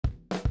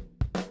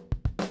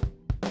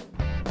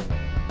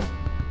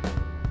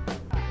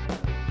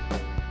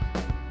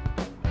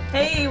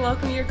Hey,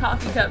 welcome to your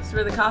coffee cups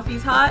where the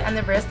coffee's hot and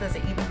the baristas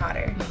are even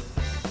hotter.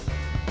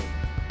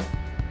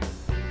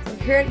 So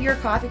here at Your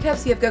Coffee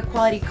Cups, you have good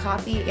quality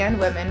coffee and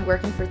women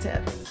working for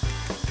tips.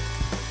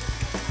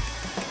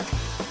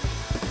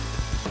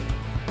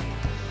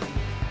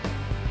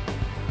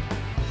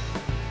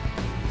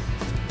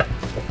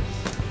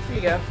 Here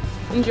you go.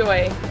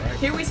 Enjoy.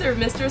 Here we serve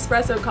Mr.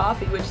 Espresso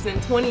coffee, which is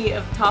in 20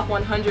 of the top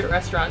 100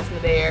 restaurants in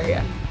the Bay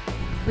Area.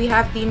 We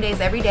have theme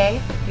days every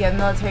day. We have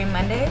Military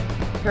Monday,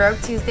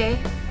 Heroic Tuesday,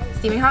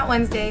 Steaming Hot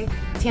Wednesday,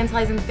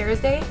 Tantalizing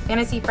Thursday,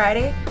 Fantasy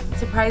Friday,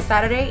 Surprise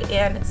Saturday,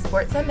 and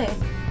Sports Sunday.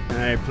 All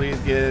right, please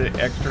get an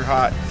extra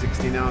hot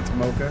 16-ounce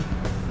mocha.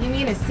 You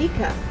mean a C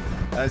cup?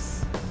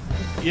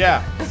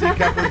 Yeah, C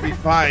cup would be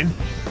fine.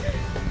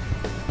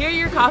 Here at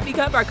Your Coffee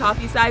Cup, our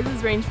coffee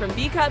sizes range from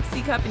B cup,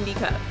 C cup, and D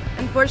cup.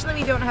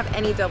 Unfortunately, we don't have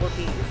any double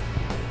Ds.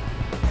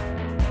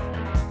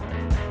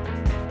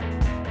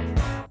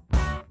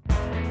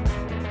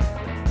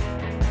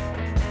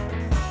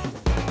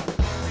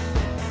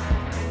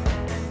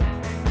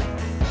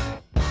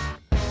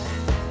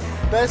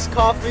 Best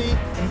coffee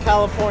in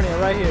California,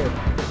 right here.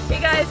 Hey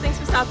guys, thanks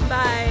for stopping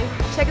by.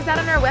 Check us out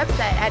on our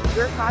website at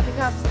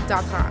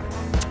yourcoffeecups.com.